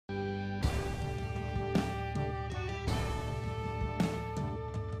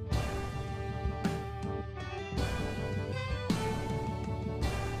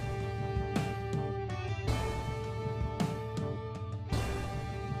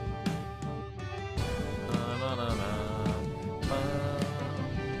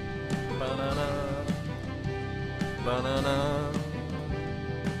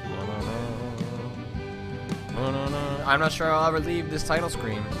I'm not sure I'll ever leave this title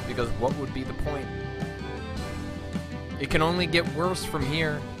screen, because what would be the point? It can only get worse from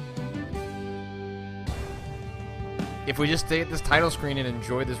here. If we just stay at this title screen and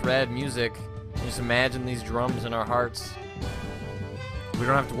enjoy this rad music, and just imagine these drums in our hearts, we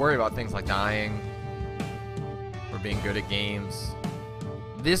don't have to worry about things like dying or being good at games.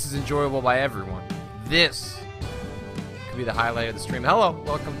 This is enjoyable by everyone. This could be the highlight of the stream. Hello,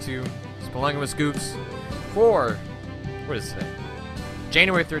 welcome to Spelunkin with Scoops for, what is it?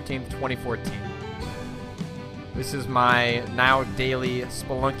 January 13th, 2014. This is my now daily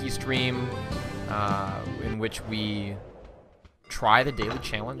Spelunky stream in which we try the daily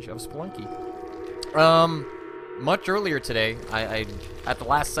challenge of Spelunky. Much earlier today, I at the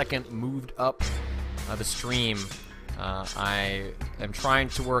last second moved up the stream. I am trying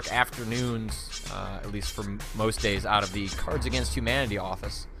to work afternoons, at least for most days, out of the Cards Against Humanity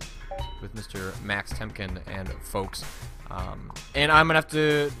office with Mr. Max Temkin and folks. And I'm going to have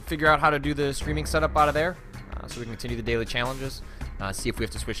to figure out how to do the streaming setup out of there so we can continue the daily challenges. See if we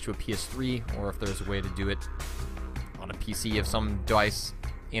have to switch to a PS3 or if there's a way to do it on a PC of some device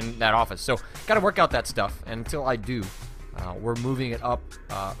in that office. So, got to work out that stuff. And until I do, we're moving it up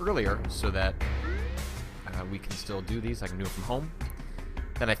earlier so that we can still do these. I can do it from home.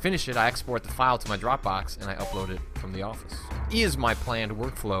 Then I finish it, I export the file to my Dropbox, and I upload it from the office. Is my planned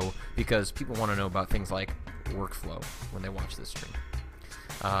workflow, because people want to know about things like workflow when they watch this stream.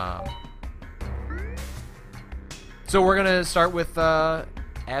 So we're going to start with,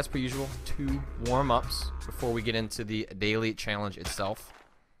 as per usual, 2 warm-ups before we get into the daily challenge itself.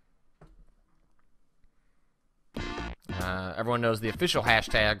 Everyone knows the official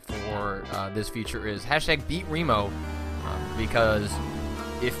hashtag for this feature is hashtag #BeatRemo, because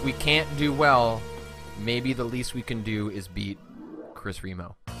if we can't do well, maybe the least we can do is beat Chris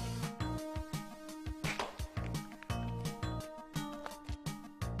Remo.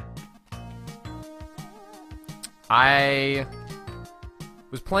 I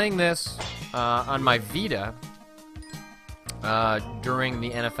was playing this on my Vita during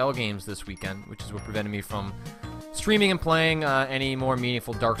the NFL games this weekend, which is what prevented me from streaming and playing any more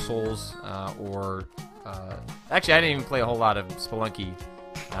meaningful Dark Souls or... actually, I didn't even play a whole lot of Spelunky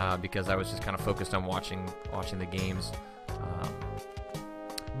because I was just kind of focused on watching the games.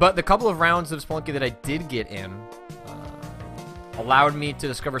 But the couple of rounds of Spelunky that I did get in allowed me to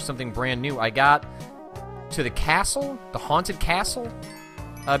discover something brand new. I got to the castle, the haunted castle.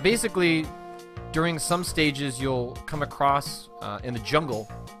 Basically, during some stages, you'll come across, in the jungle,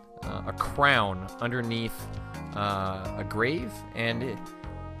 a crown underneath a grave, and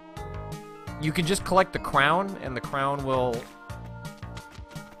you can just collect the crown, and the crown will...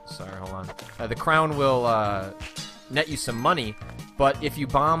 Sorry, hold on. The crown will net you some money, but if you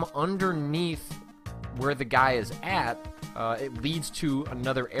bomb underneath where the guy is at, it leads to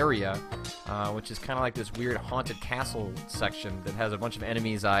another area, which is kind of like this weird haunted castle section that has a bunch of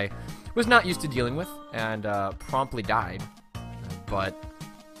enemies I was not used to dealing with, and promptly died. But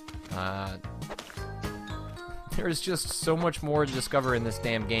there's just so much more to discover in this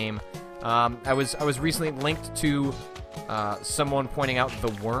damn game. I was recently linked to someone pointing out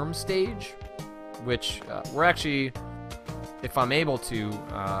the worm stage, which we're actually, if I'm able to,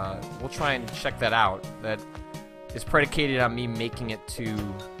 we'll try and check that out. That is predicated on me making it to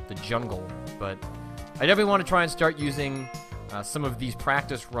the jungle, but I definitely want to try and start using some of these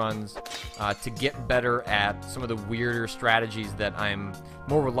practice runs to get better at some of the weirder strategies that I'm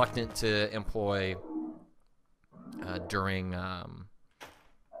more reluctant to employ during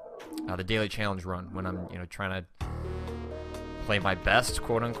the daily challenge run, when I'm trying to play my best,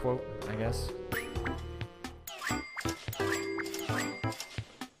 quote unquote, I guess.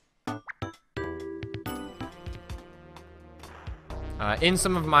 In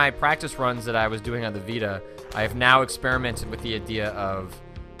some of my practice runs that I was doing on the Vita, I have now experimented with the idea of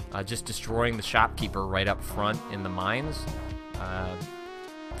just destroying the shopkeeper right up front in the mines.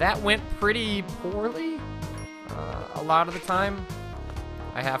 That went pretty poorly a lot of the time.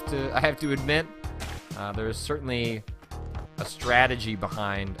 I have to admit, there's certainly a strategy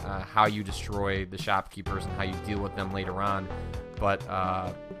behind how you destroy the shopkeepers and how you deal with them later on. But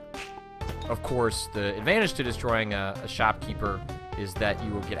of course, the advantage to destroying a shopkeeper is that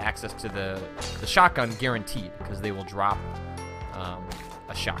you will get access to the shotgun guaranteed, because they will drop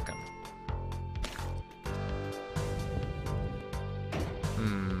a shotgun. I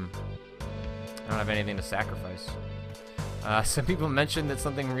don't have anything to sacrifice. Some people mentioned that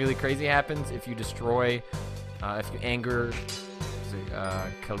something really crazy happens if you destroy, if you anger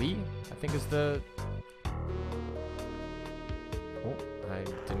Kali, I think is the... Oh, I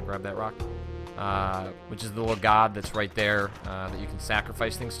didn't grab that rock. which is the little god that's right there that you can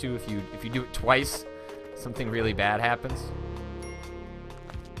sacrifice things to. If you do it twice, something really bad happens.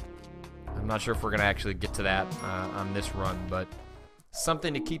 I'm not sure if we're going to actually get to that on this run, but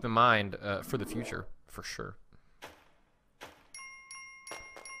something to keep in mind for the future, for sure.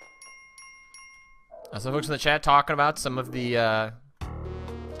 Some folks in the chat talking about some of the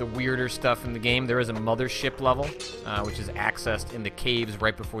weirder stuff in the game. There is a mothership level, which is accessed in the caves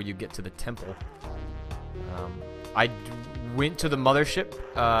right before you get to the temple. I went to the mothership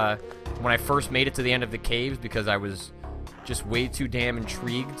when I first made it to the end of the caves because I was just way too damn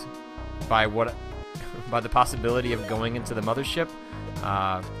intrigued by the possibility of going into the mothership,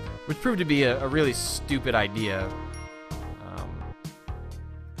 which proved to be a really stupid idea.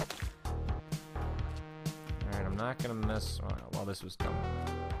 Alright, I'm not gonna mess while this was done.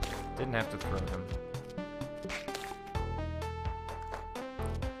 Didn't have to throw him.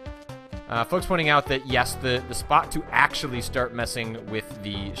 Folks pointing out that yes, the spot to actually start messing with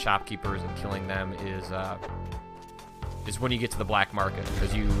the shopkeepers and killing them is when you get to the black market,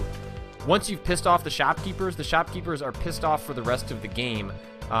 because once you've pissed off the shopkeepers are pissed off for the rest of the game,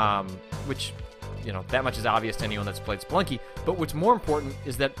 which, you know, that much is obvious to anyone that's played Spelunky. But what's more important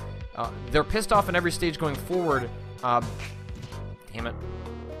is that they're pissed off in every stage going forward. Damn it.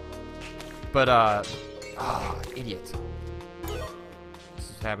 But, idiot.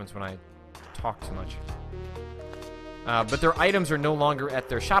 This happens when I talk too much. But their items are no longer at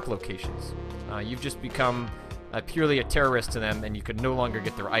their shop locations. You've just become purely a terrorist to them, and you could no longer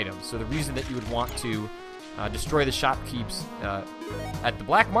get their items. So the reason that you would want to destroy the shopkeepers at the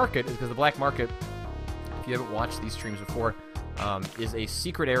black market is because the black market, if you haven't watched these streams before, is a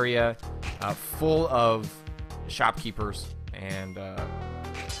secret area full of shopkeepers and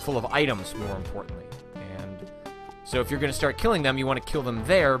full of items, more importantly. And so if you're going to start killing them, you want to kill them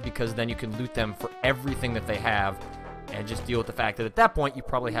there, because then you can loot them for everything that they have and just deal with the fact that at that point you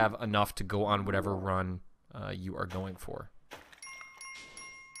probably have enough to go on whatever run you are going for.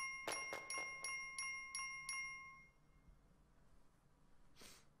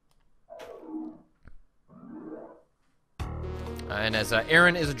 And as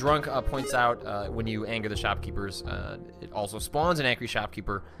Aaron is a drunk points out, when you anger the shopkeepers, it also spawns an angry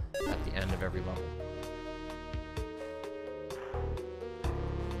shopkeeper at the end of every level.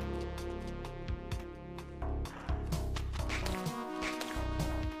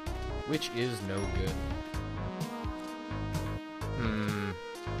 Which is no good.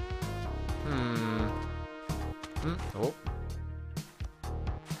 Oh.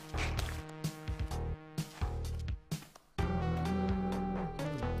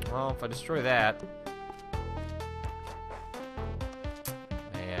 Well, if I destroy that...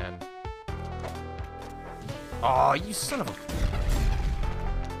 Man. Oh, you son of a...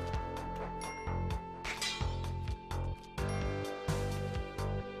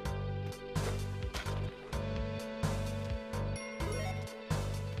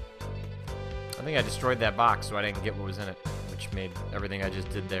 I think I destroyed that box, so I didn't get what was in it, which made everything I just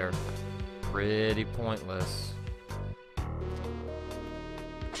did there pretty pointless.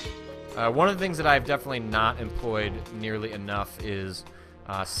 One of the things that I've definitely not employed nearly enough is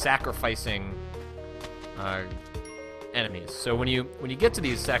sacrificing enemies. So when you get to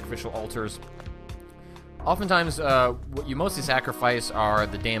these sacrificial altars, oftentimes what you mostly sacrifice are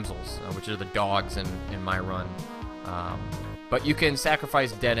the damsels, which are the dogs in my run. But you can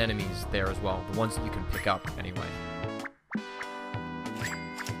sacrifice dead enemies there as well, the ones that you can pick up anyway.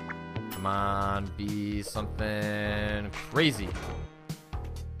 Come on, be something crazy.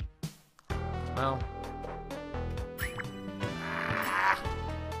 Well.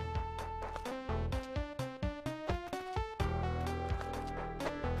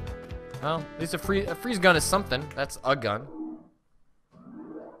 Well, at least a freeze gun is something. That's a gun.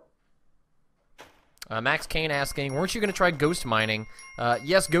 Max Kane asking, weren't you going to try ghost mining?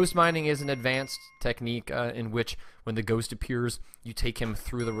 Yes, ghost mining is an advanced technique in which when the ghost appears, you take him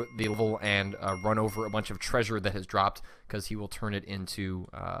through the level and run over a bunch of treasure that has dropped, because he will turn it into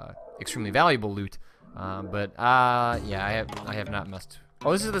extremely valuable loot. Yeah, I have not messed.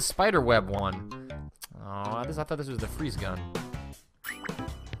 Oh, this is the spider web one. Oh, I thought this was the freeze gun.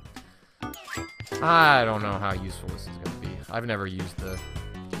 I don't know how useful this is going to be. I've never used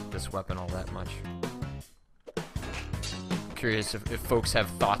this weapon all that much. Curious if folks have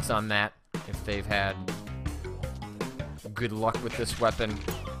thoughts on that, if they've had good luck with this weapon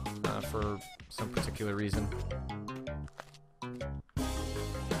for some particular reason.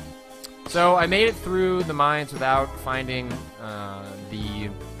 So I made it through the mines without finding the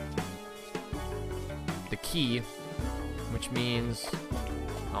key, which means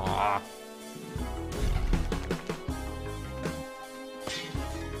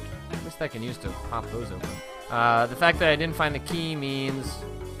I can use to pop those open. The fact that I didn't find the key means...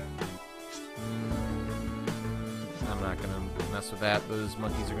 I'm not gonna mess with that. Those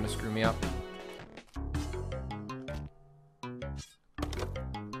monkeys are gonna screw me up.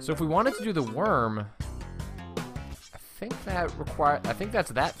 So if we wanted to do the worm... I think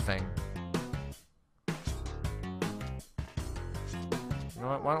that's that thing. You know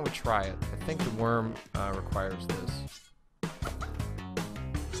what? Why don't we try it? I think the worm requires this.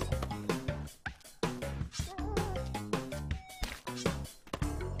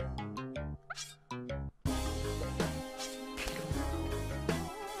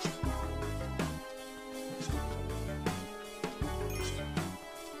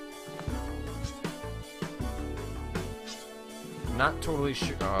 Not totally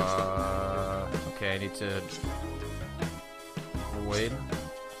sure. Okay, I need to avoid.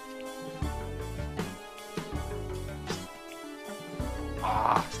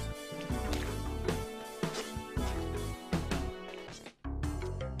 Ah.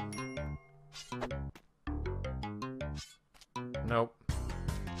 Nope.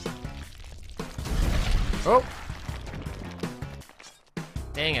 Oh.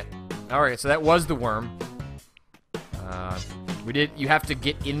 Dang it. Alright, so that was the worm. You have to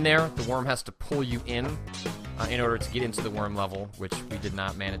get in there. The worm has to pull you in order to get into the worm level, which we did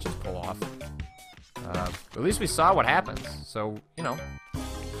not manage to pull off. At least we saw what happens. So, you know.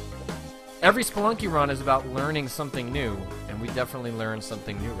 Every Spelunky run is about learning something new, and we definitely learned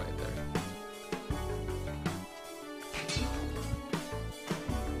something new right there.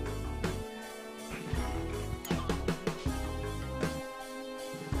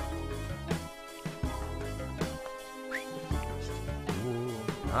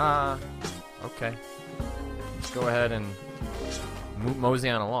 Okay. Let's go ahead and mosey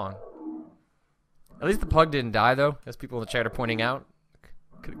on along. At least the pug didn't die, though, as people in the chat are pointing out.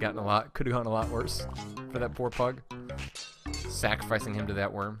 Could have gone a lot worse for that poor pug. Sacrificing him to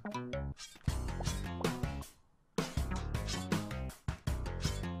that worm.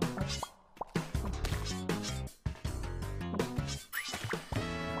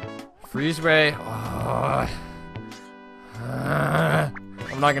 Freeze ray. Oh.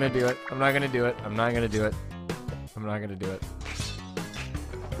 I'm not gonna do it. I'm not gonna do it. I'm not gonna do it. I'm not gonna do it.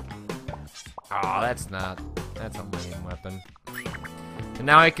 Oh, that's a lame weapon. And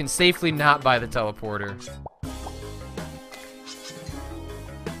now I can safely not buy the teleporter.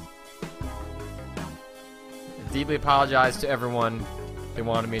 I deeply apologize to everyone that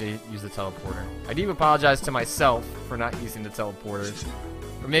wanted me to use the teleporter. I deeply apologize to myself for not using the teleporter.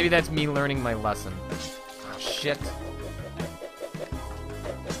 Or maybe that's me learning my lesson. Oh, shit.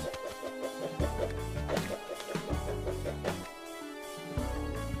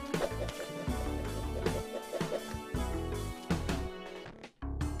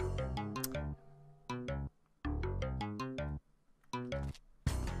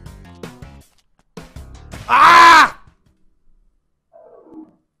 Ah!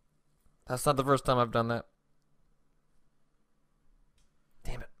 That's not the first time I've done that.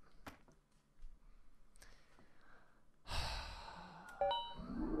 Damn it.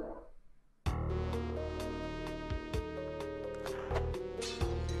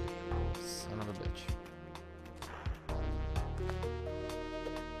 Son of a bitch.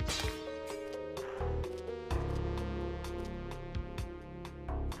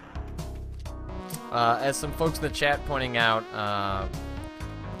 As some folks in the chat pointing out,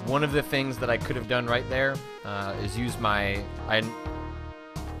 one of the things that I could have done right there is use a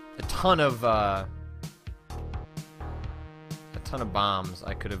ton of bombs.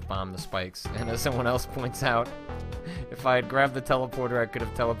 I could have bombed the spikes, and as someone else points out, if I had grabbed the teleporter, I could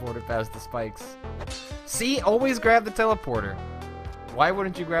have teleported past the spikes. See, always grab the teleporter. Why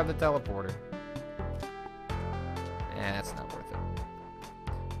wouldn't you grab the teleporter? That's not worth it.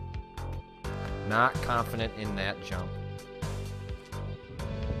 Not confident in that jump.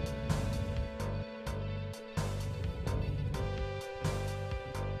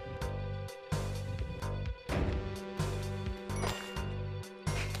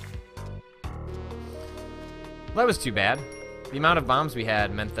 That was too bad. The amount of bombs we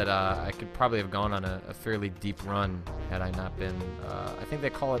had meant that I could probably have gone on a fairly deep run had I not been. I think they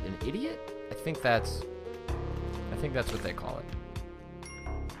call it an idiot. I think that's what they call it.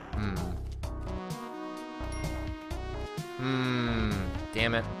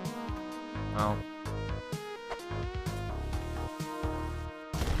 Damn it. Well.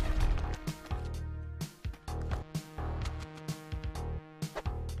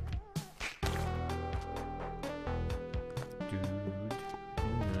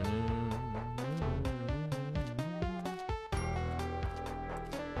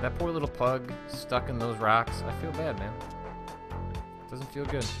 That poor little pug stuck in those rocks. I feel bad, man. Doesn't feel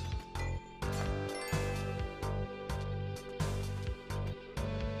good.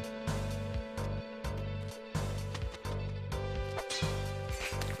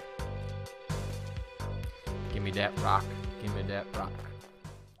 Give me that rock. Give me that rock.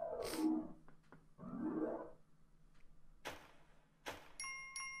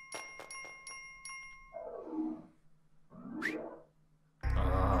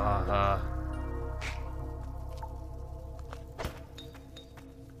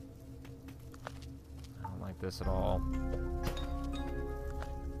 I don't like this at all.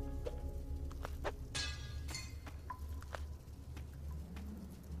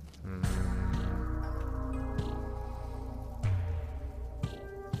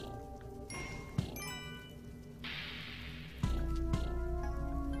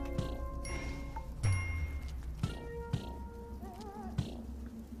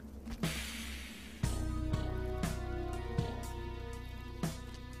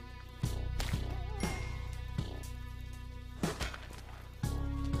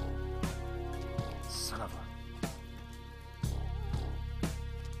 Son of a...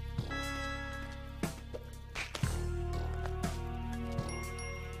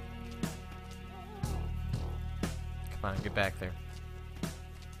 Come on, get back there.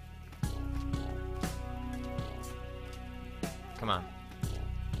 Come on.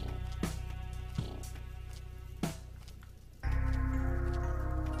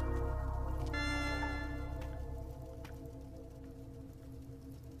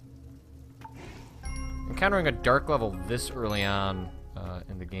 Encountering a dark level this early on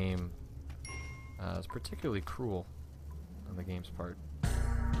in the game is particularly cruel on the game's part.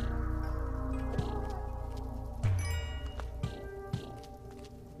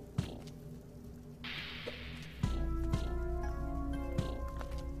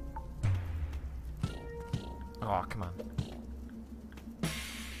 Oh, come on.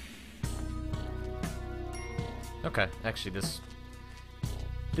 Okay, actually this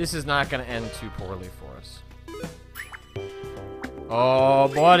is not going to end too poorly for us. Oh,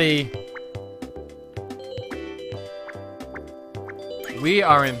 buddy. We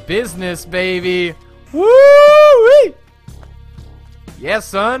are in business, baby. Woo-wee! Yeah,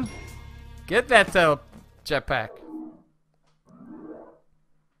 son. Get that jetpack.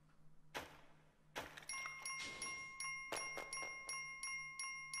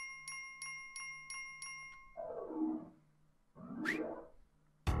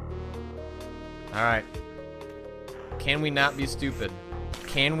 Alright. Can we not be stupid?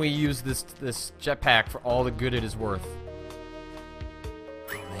 Can we use this jetpack for all the good it is worth?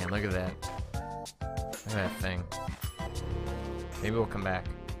 Oh, man, look at that. Look at that thing. Maybe we'll come back.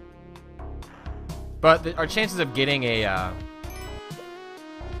 But our chances of getting a...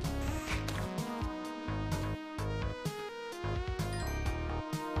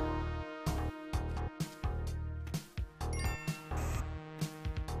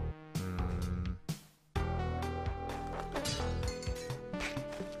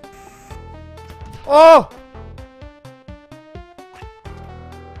 Oh!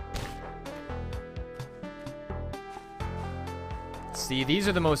 See, these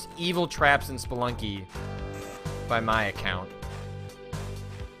are the most evil traps in Spelunky by my account.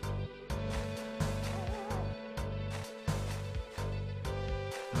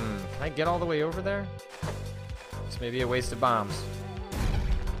 Can I get all the way over there? This may be a waste of bombs.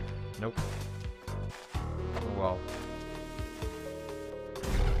 Nope. Oh well.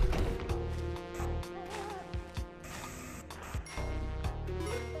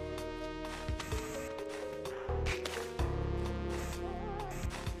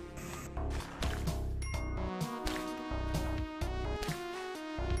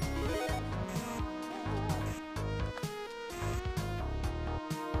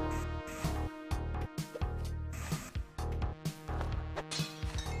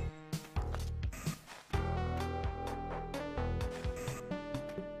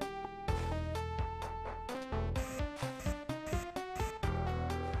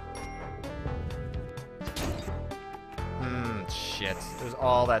 Shit, there's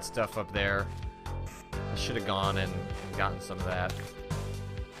all that stuff up there. I should have gone and gotten some of that.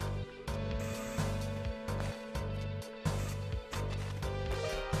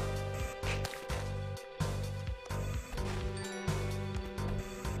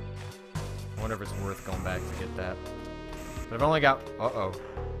 I wonder if it's worth going back to get that. But I've only got... Uh-oh.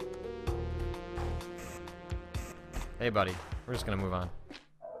 Hey, buddy. We're just gonna move on.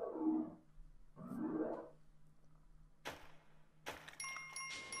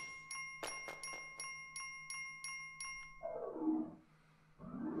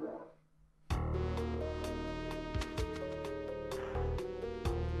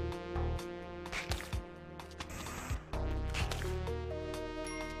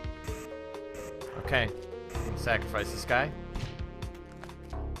 Okay. I'm gonna sacrifice this guy.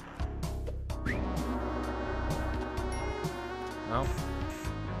 Well,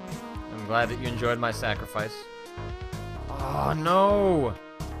 I'm glad that you enjoyed my sacrifice. Oh, no!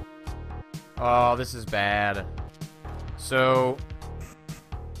 Oh, this is bad. So,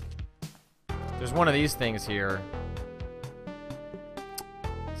 there's one of these things here.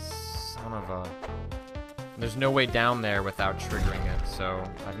 Son of a... There's no way down there without triggering it, so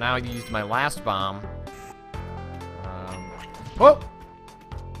I've now used my last bomb. Whoa!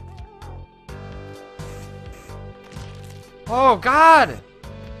 Oh, God!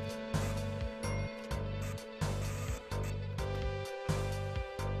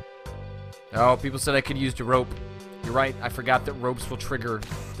 Oh, people said I could use the rope. You're right, I forgot that ropes will trigger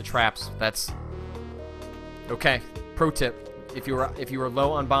the traps. That's... Okay, pro tip. If you were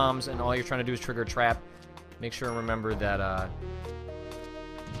low on bombs and all you're trying to do is trigger a trap, make sure and remember that,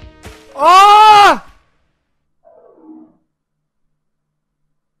 Oh!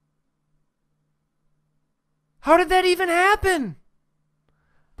 How did that even happen?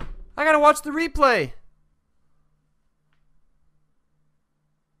 I gotta watch the replay.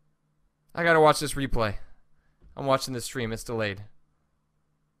 I gotta watch this replay. I'm watching this stream, it's delayed.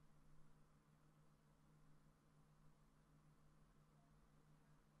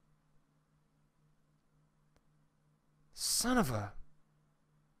 Son of a...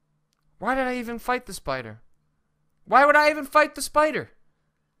 Why did I even fight the spider? Why would I even fight the spider?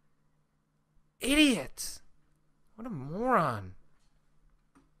 Idiot! What a moron.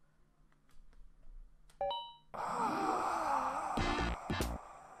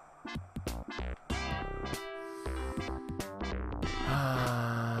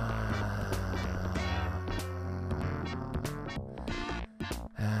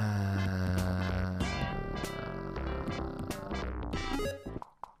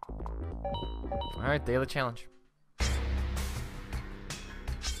 Alright, daily challenge.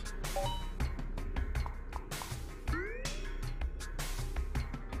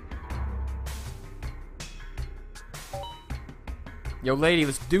 Yo, lady,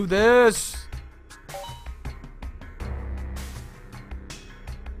 let's do this!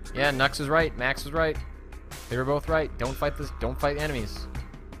 Yeah, Nux is right. Max was right. They were both right. Don't fight this. Don't fight enemies.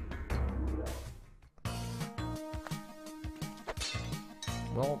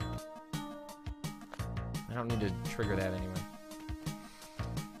 Well, I don't need to trigger that anyway.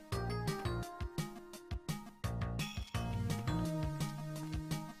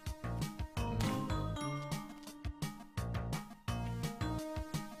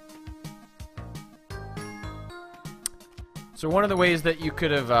 So one of the ways that you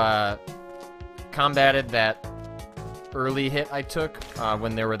could have combated that early hit I took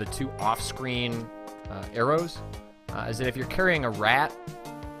when there were the two off-screen arrows is that if you're carrying a rat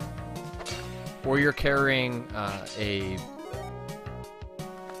or you're carrying a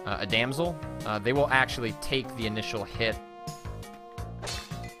damsel, they will actually take the initial hit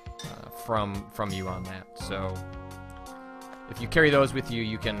from you on that. So if you carry those with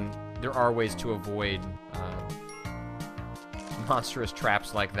you, there are ways to avoid monstrous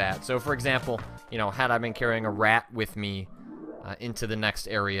traps like that. So for example, you know, had I been carrying a rat with me into the next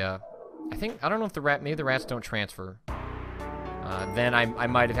area, I don't know if maybe the rats don't transfer. Then I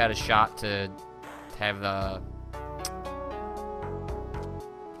might have had a shot to have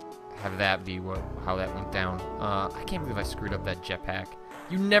that be how that went down. I can't believe I screwed up that jetpack.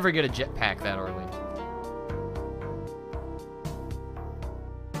 You never get a jetpack that early.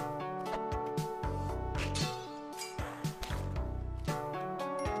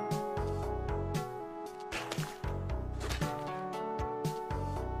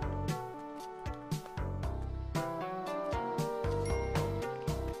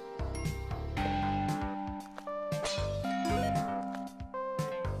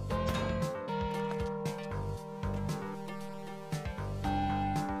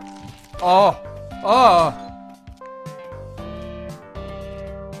 Oh! Oh!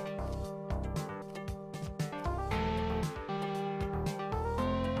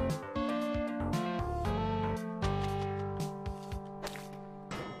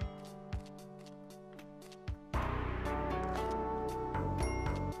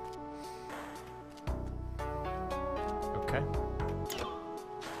 Okay.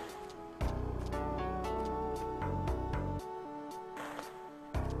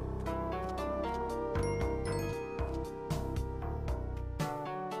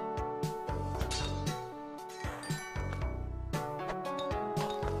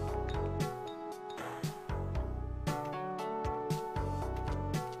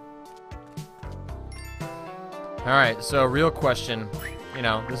 Alright, so real question. you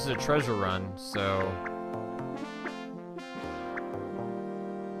know, this is a treasure run, so...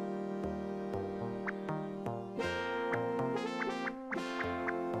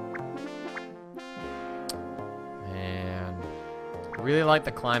 And I really like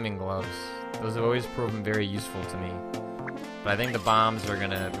the climbing gloves. Those have always proven very useful to me. But I think the bombs are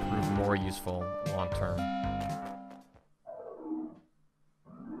gonna prove more useful long term.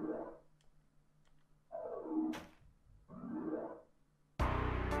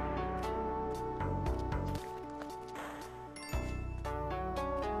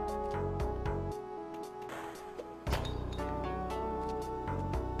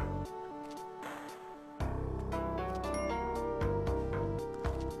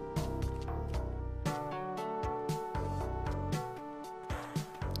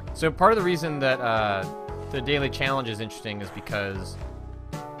 So part of the reason that the daily challenge is interesting is because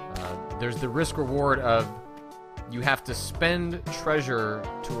there's the risk reward of you have to spend treasure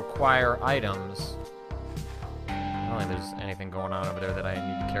to acquire items. I don't think there's anything going on over there that I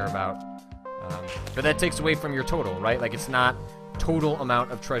need to care about. But that takes away from your total, right? Like, it's not total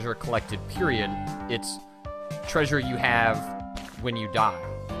amount of treasure collected, period. It's treasure you have when you die.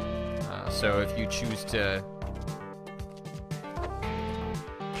 So if you choose to...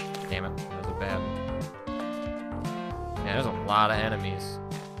 Damn it, that was a bad... Yeah, there's a lot of enemies.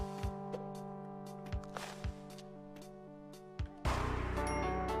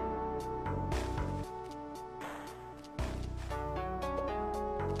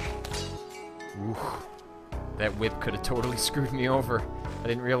 Ooh, that whip could have totally screwed me over. I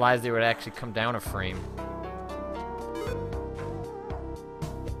didn't realize they would actually come down a frame.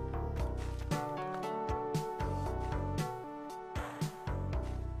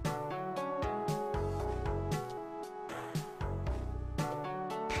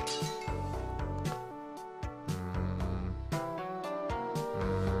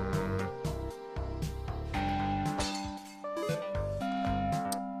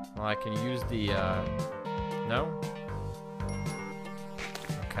 Well, I can use the, no?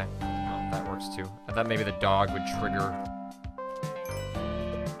 Okay, well, that works too. I thought maybe the dog would trigger.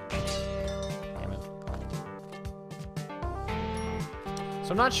 Damn it. So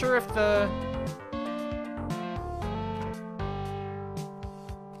I'm not sure if the...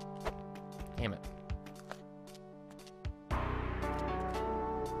 Damn it.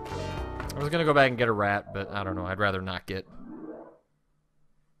 I was gonna go back and get a rat, but I don't know, I'd rather not get...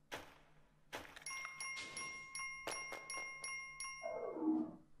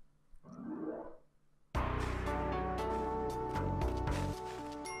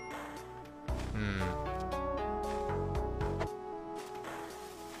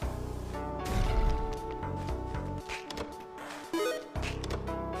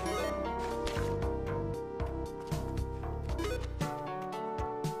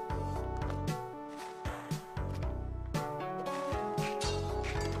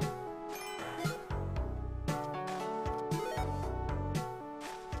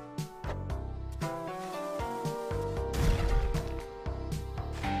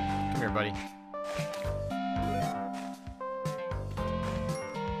 Come here, buddy.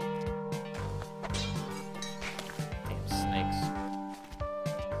 Damn snakes.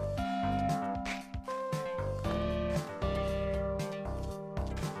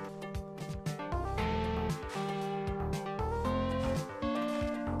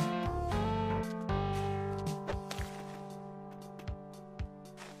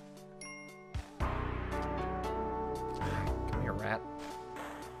 Come here, rat.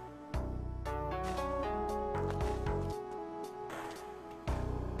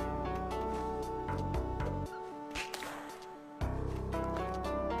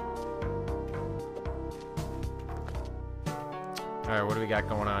 Alright, what do we got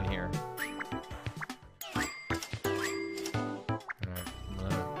going on here? Alright, I'm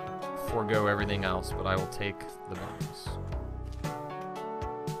gonna forego everything else, but I will take the bombs.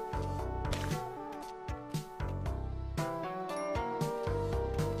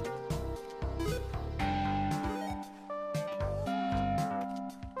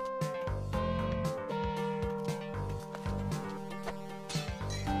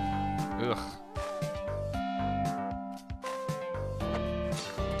 Ugh.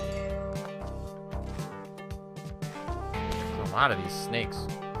 A lot of these snakes.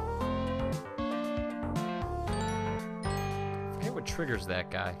 I forget what triggers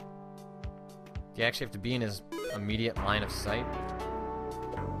that guy. Do you actually have to be in his immediate line of sight?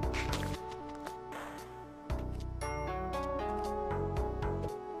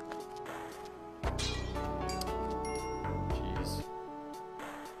 Jeez.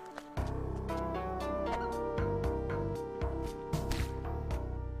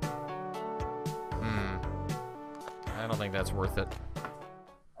 think that's worth it.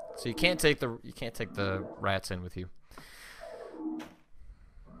 So you can't take the rats in with you.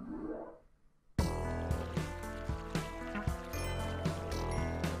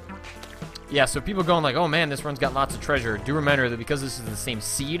 Yeah, so people going like, oh man, this run's got lots of treasure. Do remember that because this is the same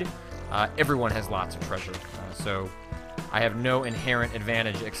seed, everyone has lots of treasure. So I have no inherent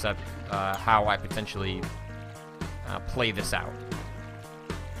advantage except how I potentially play this out.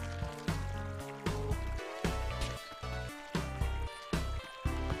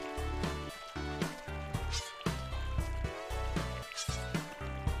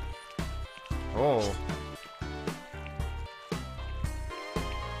 Oh.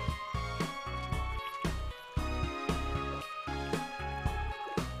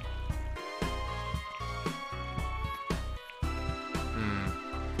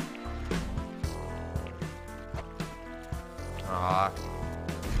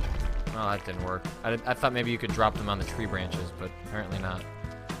 Oh, that didn't work. I thought maybe you could drop them on the tree branches, but apparently not.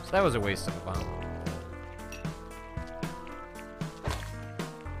 So that was a waste of a bomb.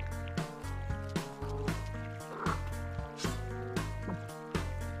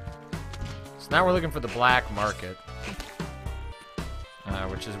 So now we're looking for the black market,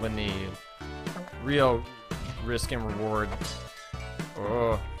 which is when the real risk and reward.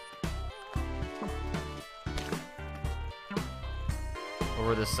 Oh.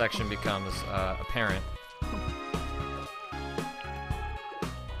 Where this section becomes apparent.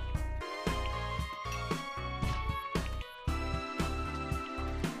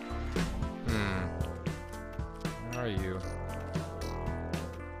 Where are you?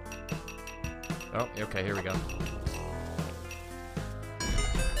 Oh, okay, here we go.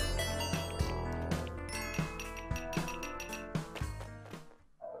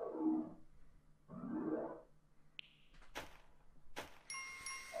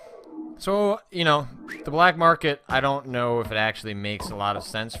 So, you know, the black market, I don't know if it actually makes a lot of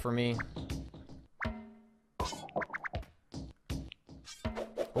sense for me.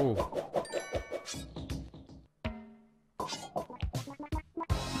 Oh.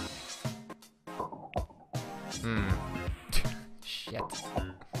 Shit.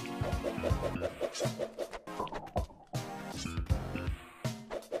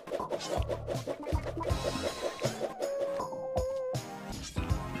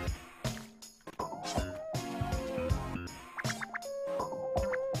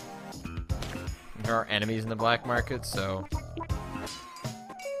 There are enemies in the black market, so...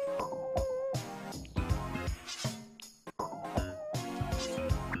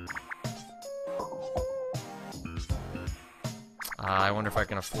 I wonder if I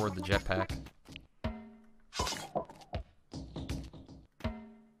can afford the jetpack.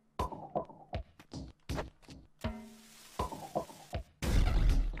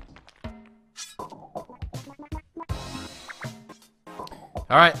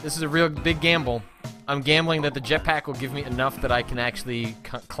 Alright, this is a real big gamble. I'm gambling that the jetpack will give me enough that I can actually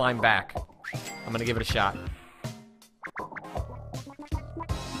climb back. I'm gonna give it a shot.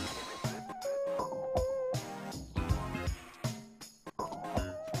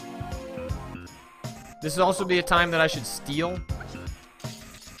 This would also be a time that I should steal.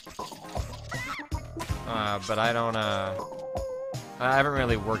 But I don't, I haven't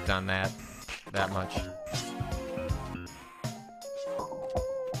really worked on that much.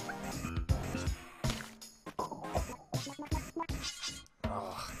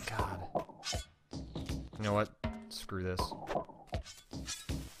 Oh, God. You know what? Screw this.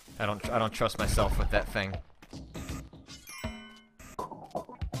 I don't trust myself with that thing.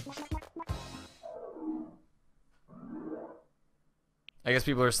 I guess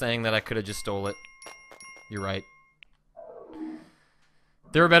people are saying that I could have just stole it. You're right.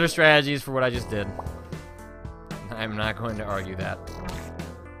 There were better strategies for what I just did. I'm not going to argue that.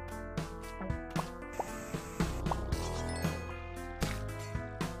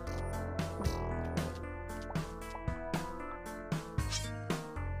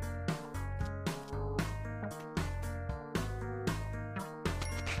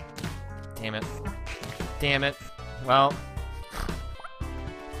 Damn it. Damn it. Well...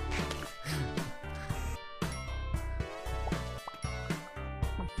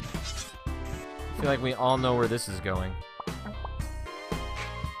 I feel like we all know where this is going.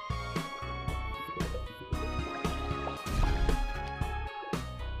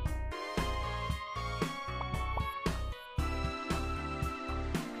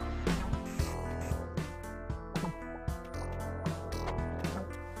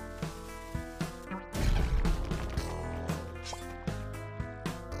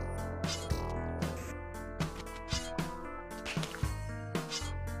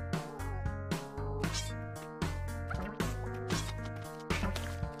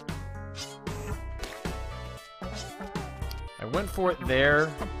 I went for it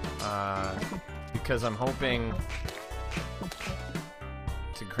there because I'm hoping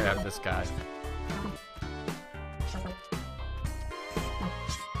to grab this guy.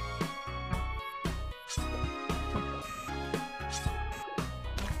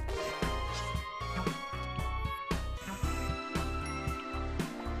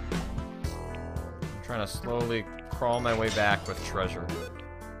 I'm trying to slowly crawl my way back with treasure.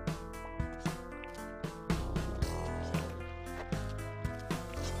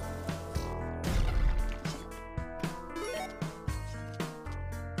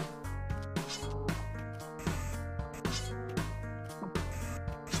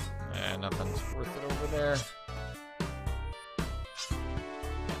 Nothing's worth it over there.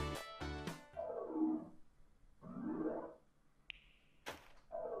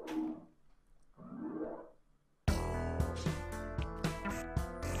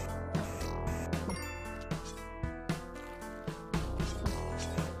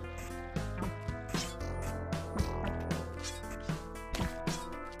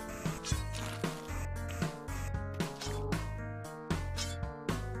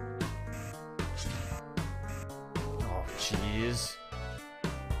 Jeez.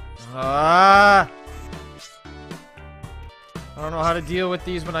 I don't know how to deal with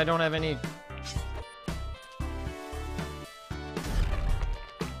these when I don't have any.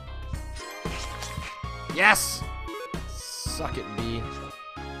 Yes! Suck it, bee.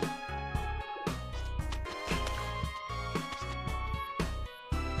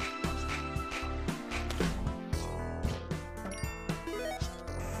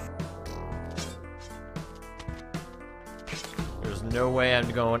 There's no way I'm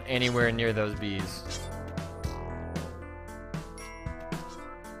going anywhere near those bees.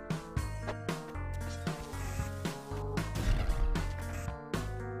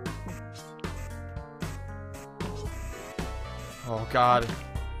 Oh God.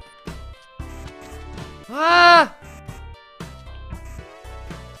 Ah!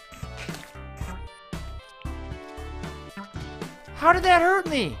 How did that hurt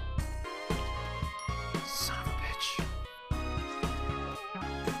me? Son of a bitch.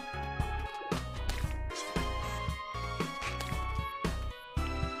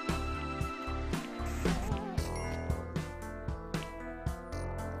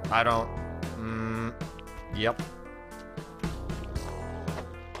 I don't. Yep.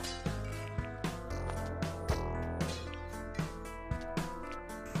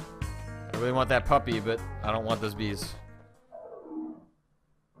 I really want that puppy, but I don't want those bees.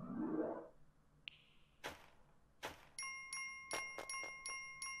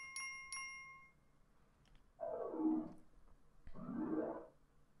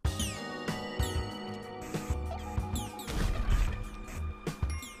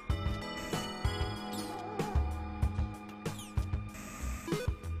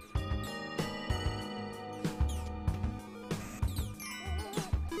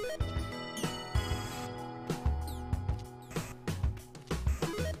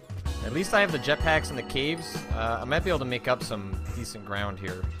 At least I have the jetpacks in the caves. I might be able to make up some decent ground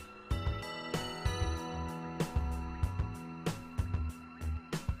here.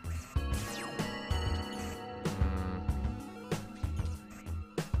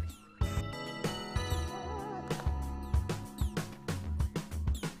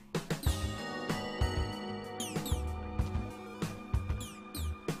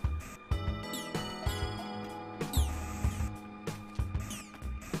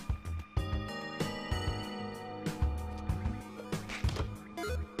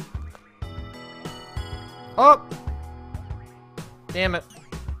 Oh! Damn it.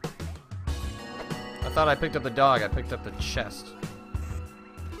 I thought I picked up the dog. I picked up the chest.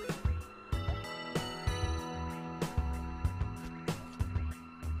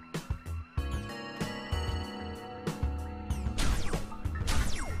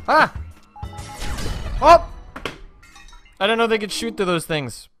 Ah! Oh! I didn't know they could shoot through those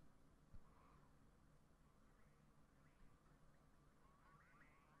things.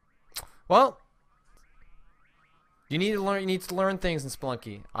 Well, you need to learn things in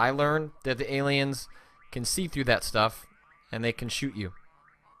Spelunky. I learned that the aliens can see through that stuff, and they can shoot you.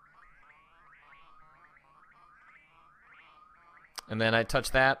 And then I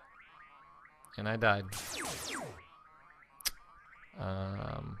touched that, and I died.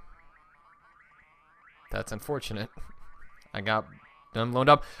 That's unfortunate. I got done blown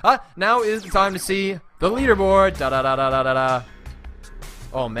up. Now is the time to see the leaderboard. Da da da da da da da.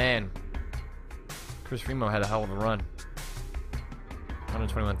 Oh man. Chris Remo had a hell of a run.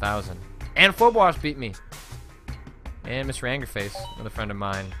 121,000. And Phobos beat me. And Mr. Angerface, another friend of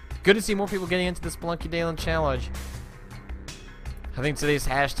mine. Good to see more people getting into the Spelunky Daily Challenge. I think today's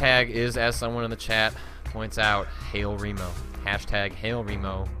hashtag is, as someone in the chat points out, Hail Remo. Hashtag Hail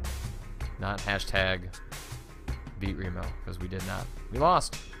Remo, not hashtag Beat Remo, because we did not. We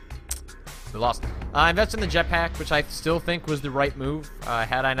lost. We lost. I invested in the jetpack, which I still think was the right move.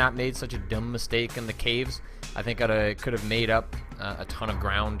 Had I not made such a dumb mistake in the caves, I think I could have made up a ton of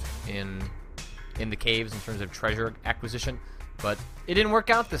ground in the caves in terms of treasure acquisition, but it didn't work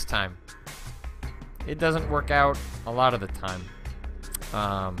out this time. It doesn't work out a lot of the time.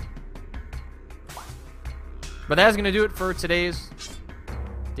 But that's going to do it for today's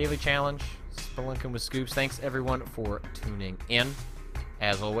daily challenge. Spelunkin with Scoops. Thanks, everyone, for tuning in.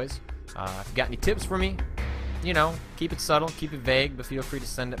 As always, if you got any tips for me, you know, keep it subtle, keep it vague, but feel free to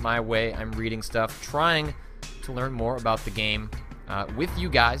send it my way. I'm reading stuff, trying to learn more about the game with you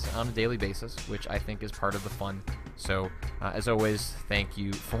guys on a daily basis, which I think is part of the fun. So, as always, thank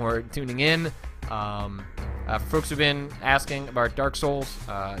you for tuning in. For folks who've been asking about Dark Souls,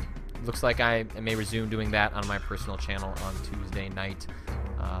 looks like I may resume doing that on my personal channel on Tuesday night.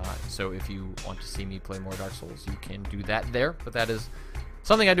 So if you want to see me play more Dark Souls, you can do that there. But that is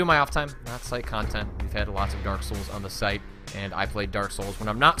something I do in my off time, not site content. We've had lots of Dark Souls on the site, and I play Dark Souls when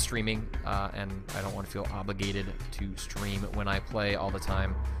I'm not streaming, and I don't want to feel obligated to stream when I play all the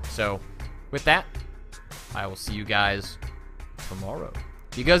time. So with that, I will see you guys tomorrow.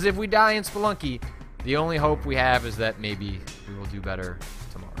 Because if we die in Spelunky, the only hope we have is that maybe we will do better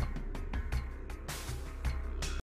tomorrow.